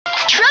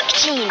Truck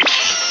Team.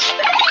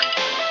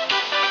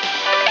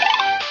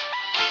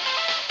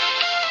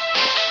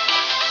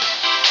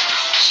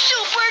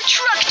 Super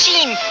Truck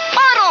Team,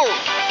 model.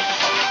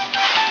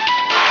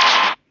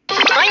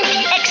 I'm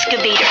the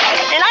excavator,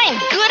 and I'm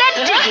good at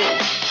digging.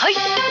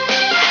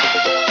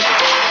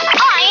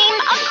 I'm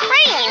a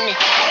crane.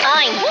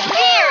 I'm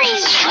very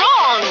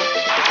strong.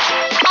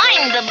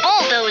 I'm the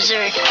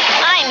bulldozer.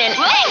 I'm an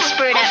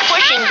expert at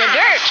pushing the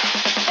dirt.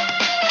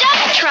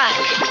 Dump truck.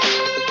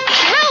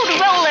 Road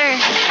roller.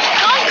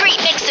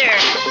 Concrete mixer.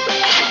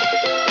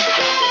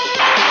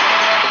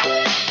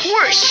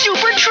 We're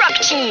Super Truck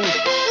Team.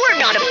 We're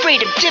not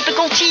afraid of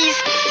difficulties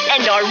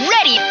and are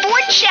ready for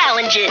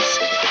challenges.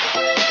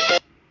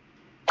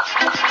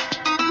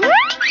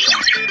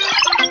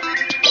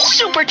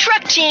 Super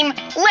Truck Team,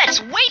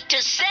 let's wait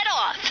to set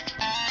off.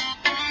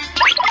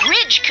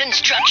 Bridge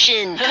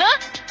construction.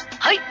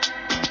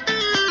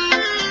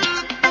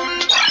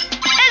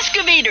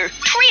 Excavator,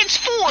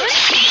 transform.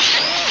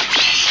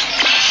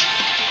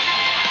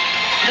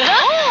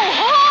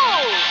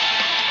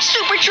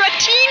 Super Truck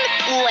Team,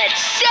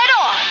 let's set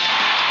off.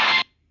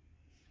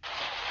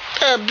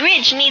 A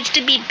bridge needs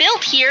to be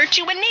built here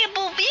to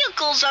enable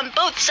vehicles on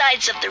both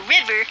sides of the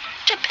river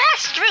to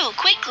pass through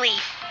quickly.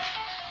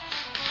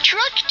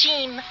 Truck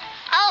Team,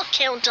 I'll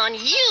count on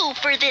you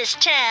for this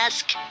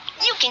task.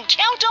 You can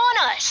count on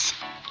us.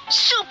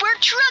 Super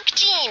Truck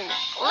Team,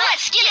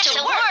 let's get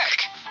to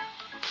work.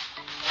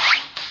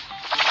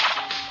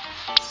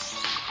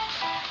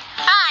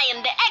 I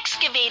am the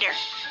excavator.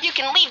 You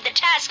can leave the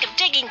task of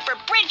digging for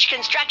bridge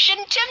construction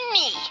to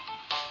me.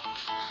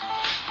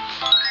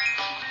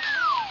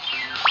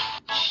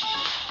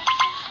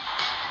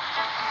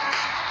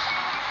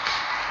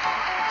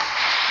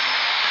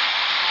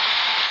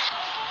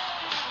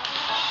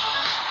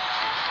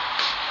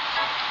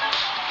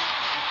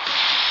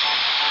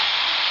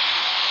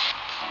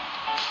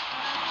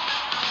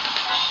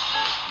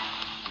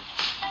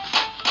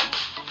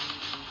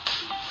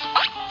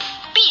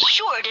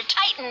 To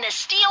tighten the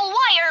steel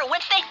wire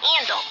with the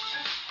handle.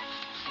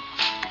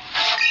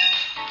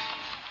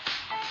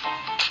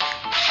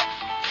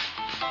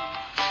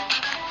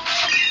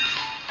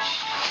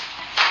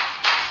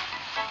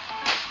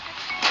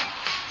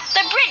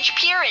 The bridge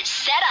pier is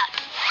set up.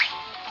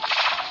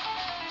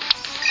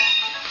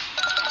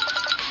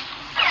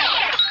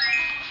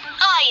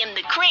 I am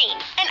the crane,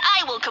 and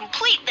I will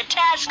complete the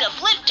task of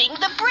lifting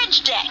the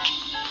bridge deck.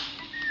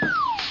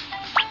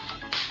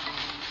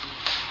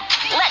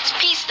 Let's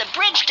piece the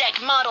bridge deck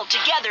model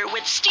together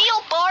with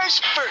steel bars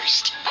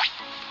first.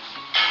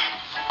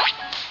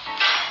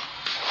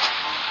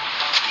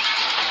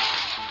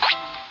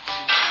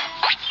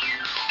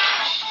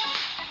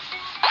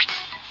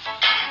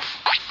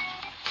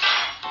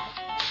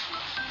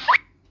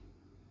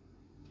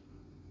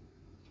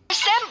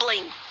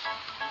 Assembling.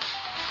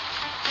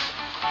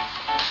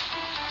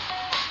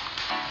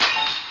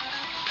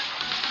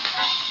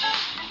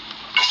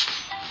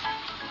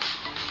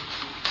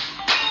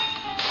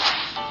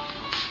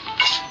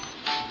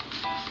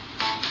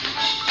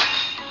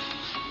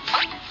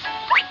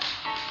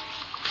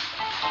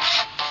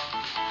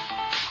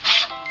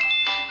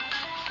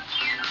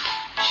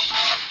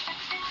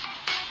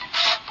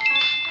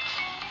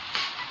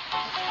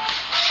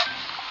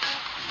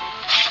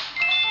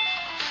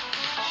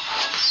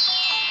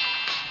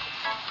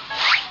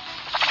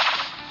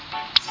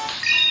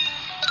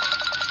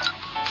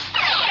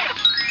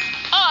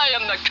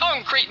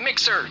 Concrete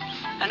mixer,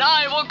 and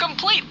I will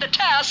complete the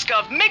task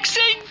of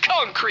mixing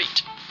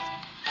concrete.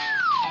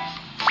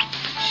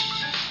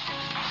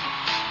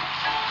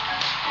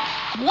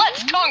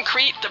 Let's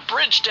concrete the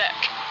bridge deck.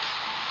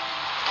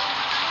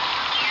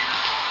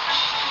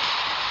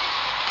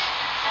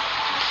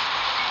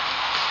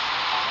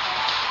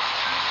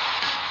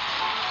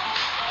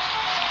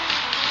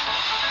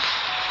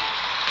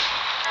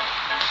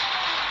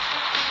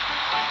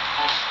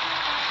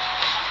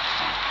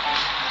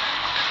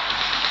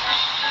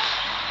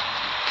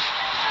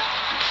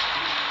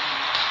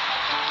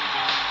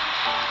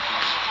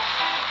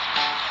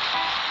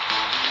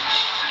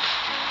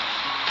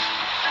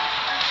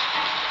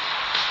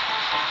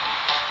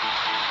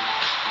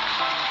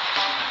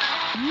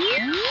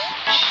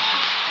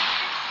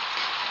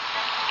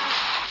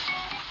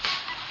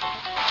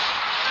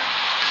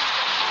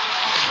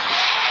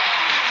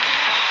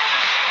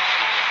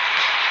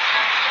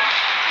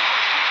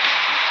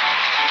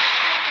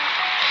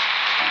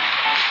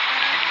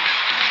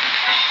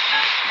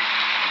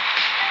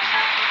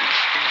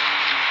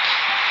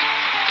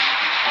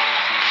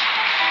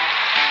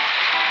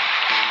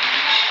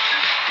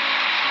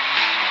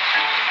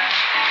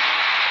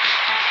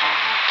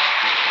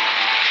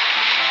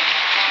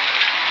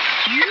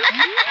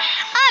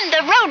 I'm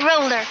the road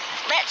roller.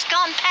 Let's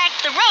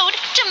compact the road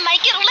to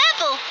make it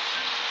level.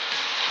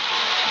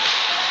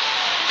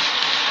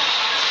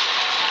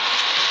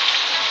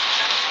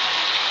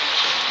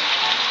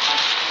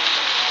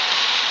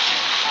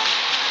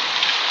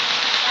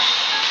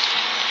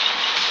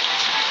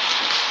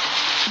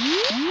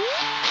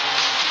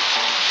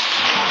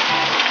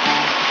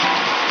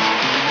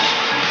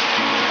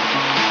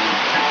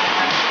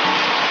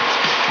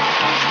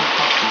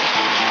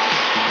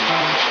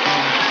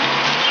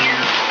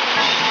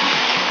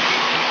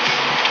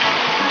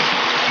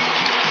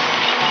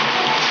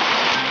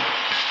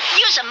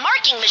 Use a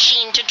marking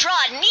machine to draw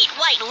neat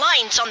white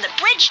lines on the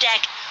bridge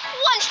deck.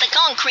 Once the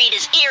concrete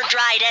is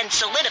air-dried and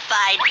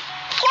solidified,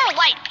 pour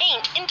white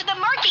paint into the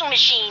marking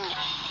machine.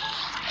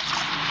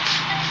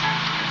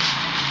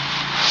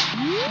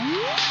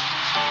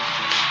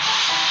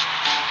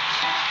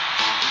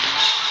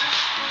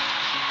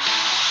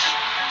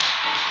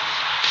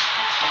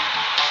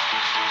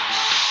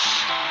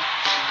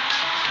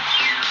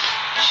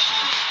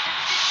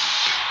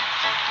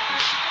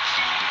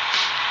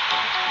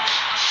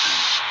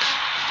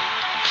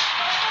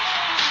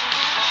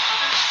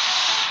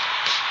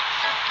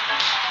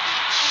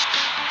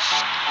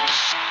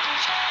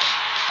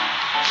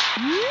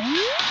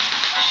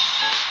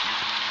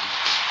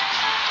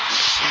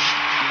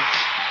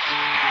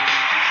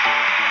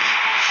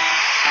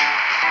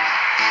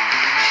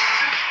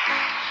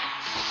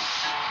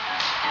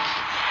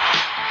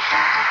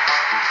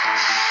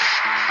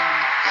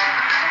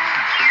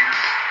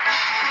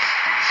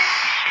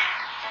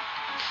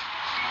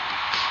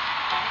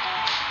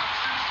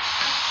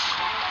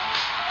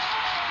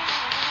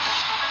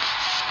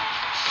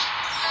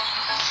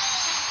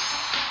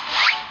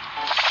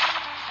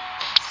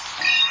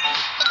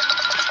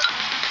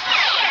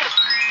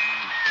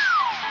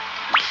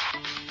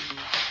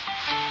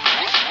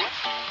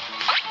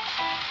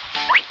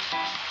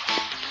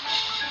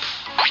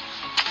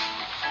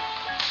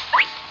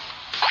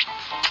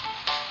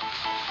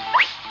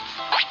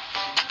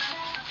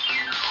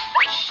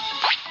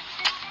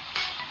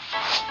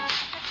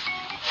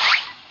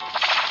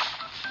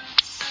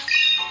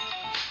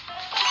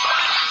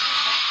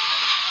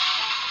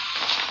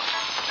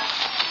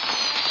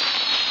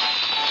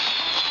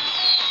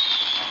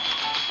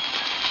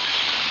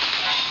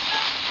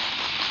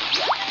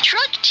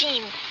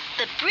 Team,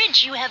 the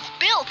bridge you have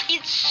built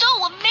is so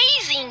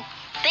amazing.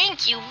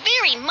 Thank you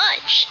very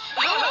much.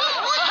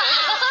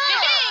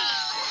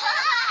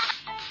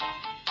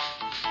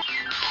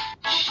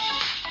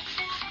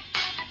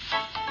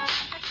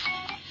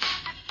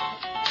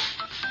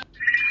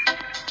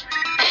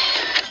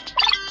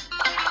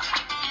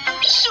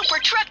 Super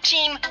Truck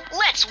Team,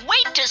 let's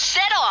wait to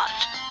set off.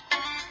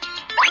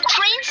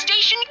 Train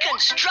station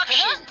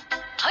construction.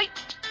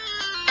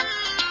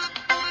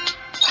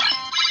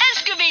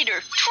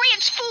 Excavator,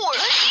 transform!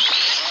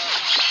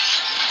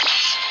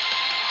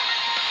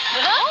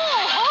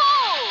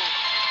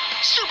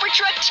 Super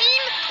Truck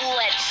Team,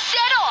 let's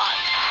set off!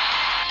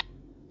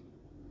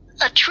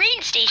 A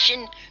train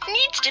station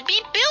needs to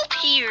be built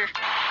here.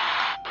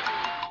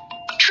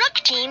 Truck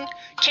Team,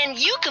 can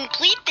you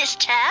complete this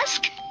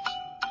task?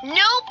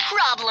 No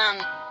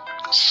problem.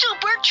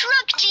 Super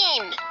Truck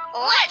Team,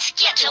 let's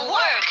get to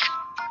work!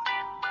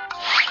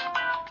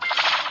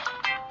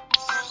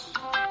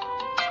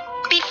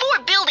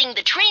 Before building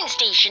the train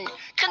station,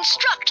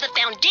 construct the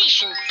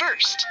foundation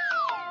first.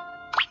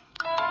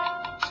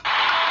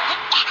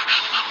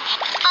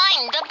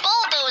 I'm the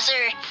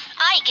bulldozer.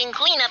 I can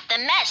clean up the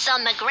mess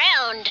on the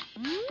ground.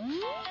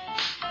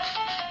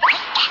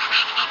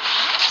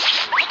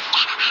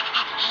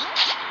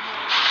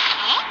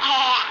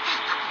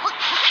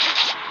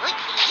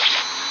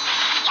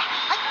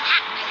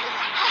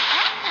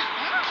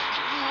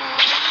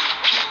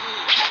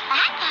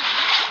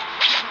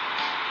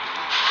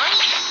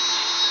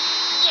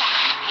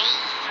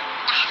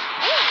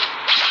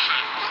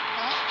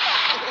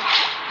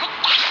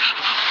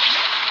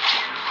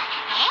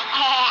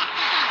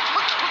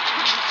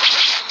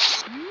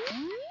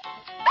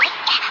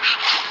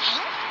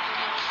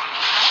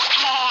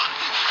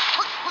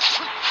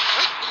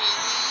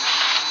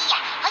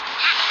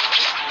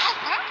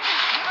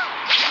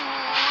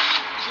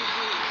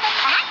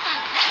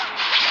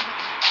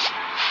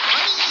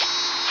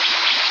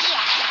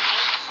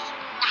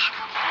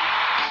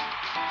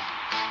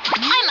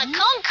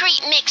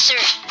 Concrete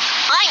mixer.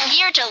 I'm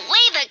here to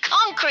lay the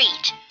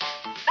concrete.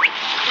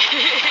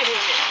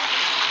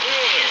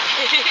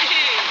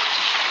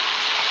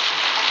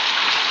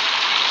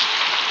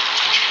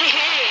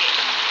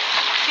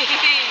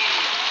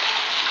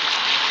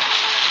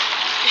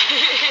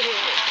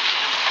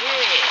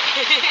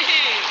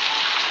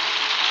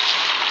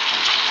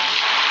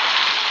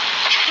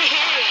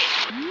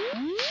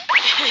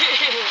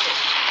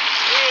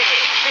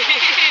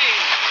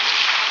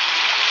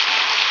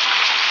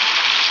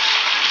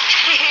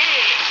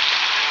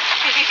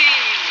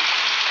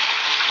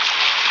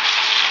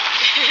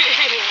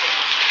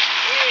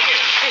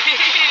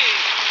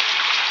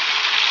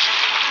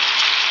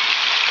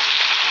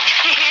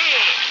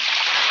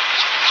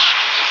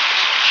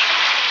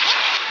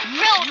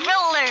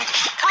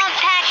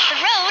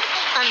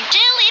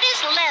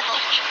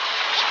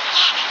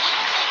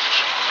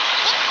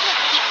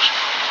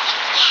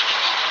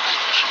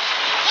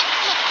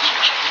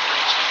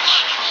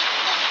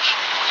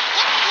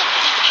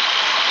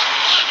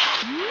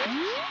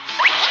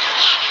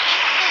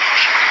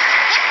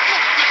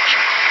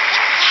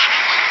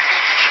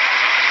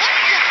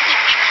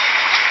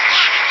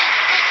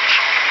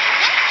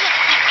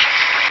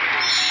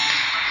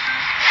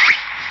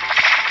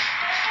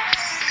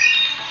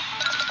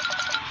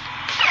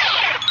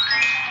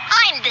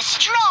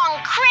 strong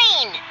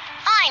crane.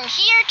 I'm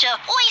here to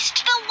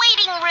hoist the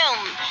waiting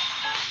room.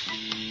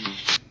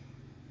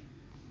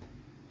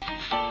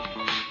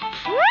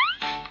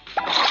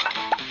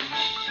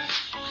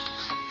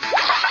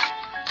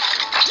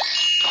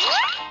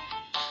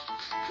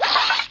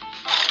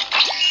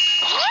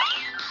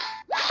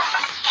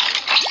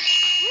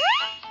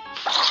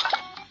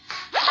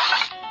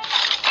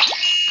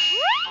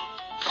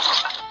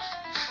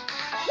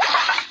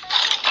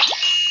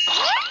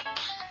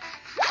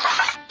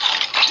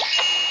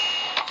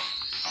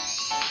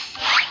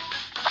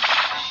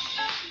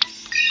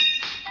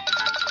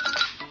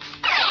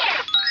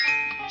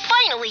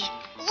 Finally,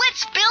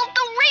 let's build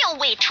the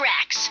railway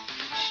tracks.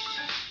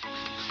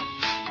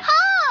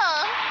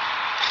 Oh.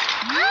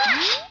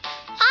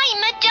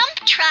 I'm a dump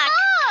truck.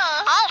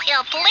 Oh. I'll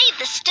help lay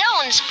the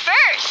stones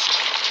first.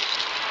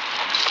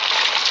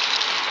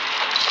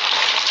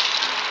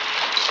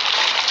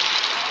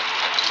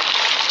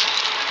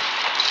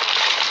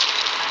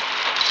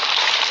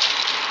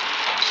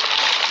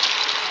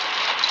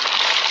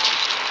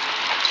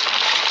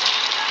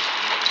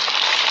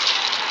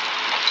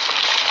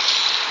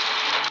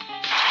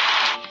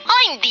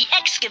 I'm the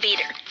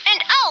excavator,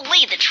 and I'll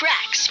lay the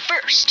tracks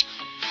first.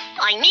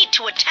 I need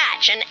to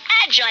attach an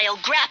agile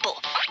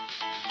grapple.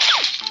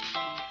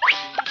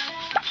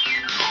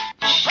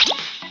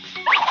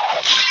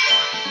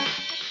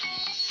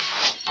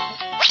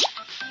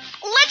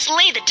 Let's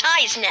lay the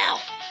ties now.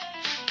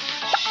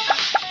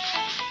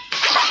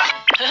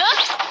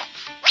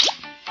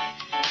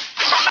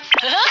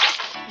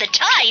 The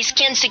ties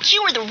can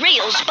secure the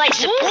rails by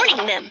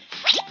supporting them.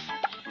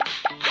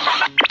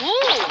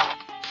 Ooh.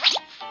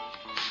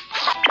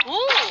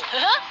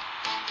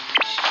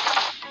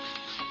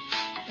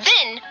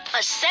 Then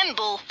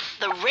assemble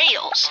the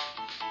rails.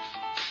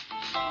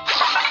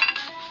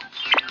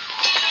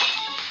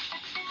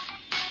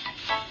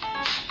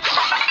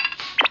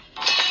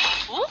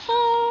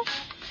 Woohoo!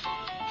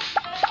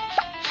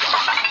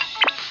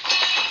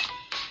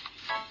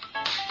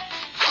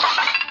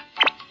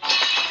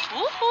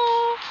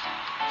 Woohoo!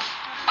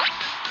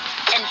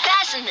 And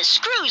fasten the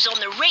screws on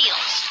the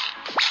rails.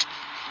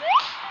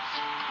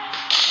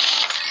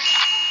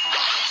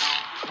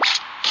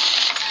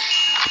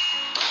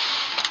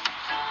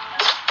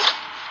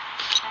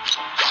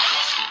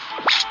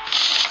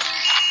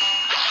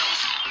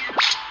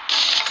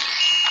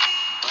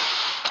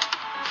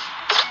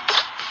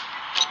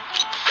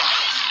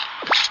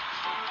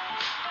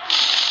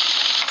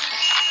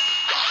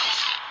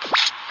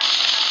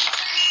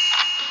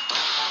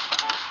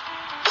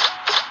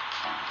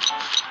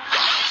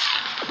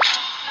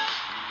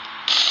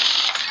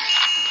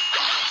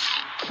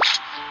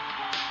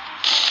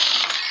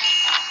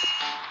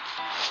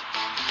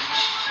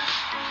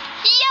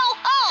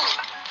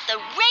 The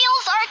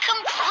rails are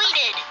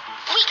completed.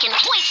 We can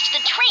hoist the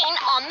train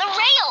on the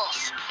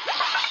rails.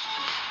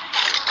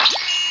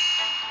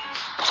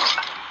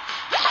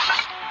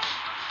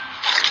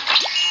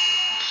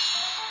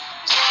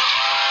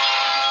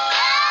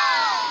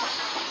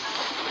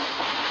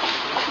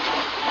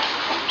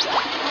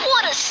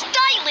 What a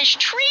stylish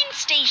train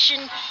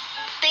station.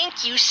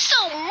 Thank you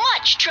so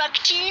much, Truck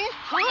Team.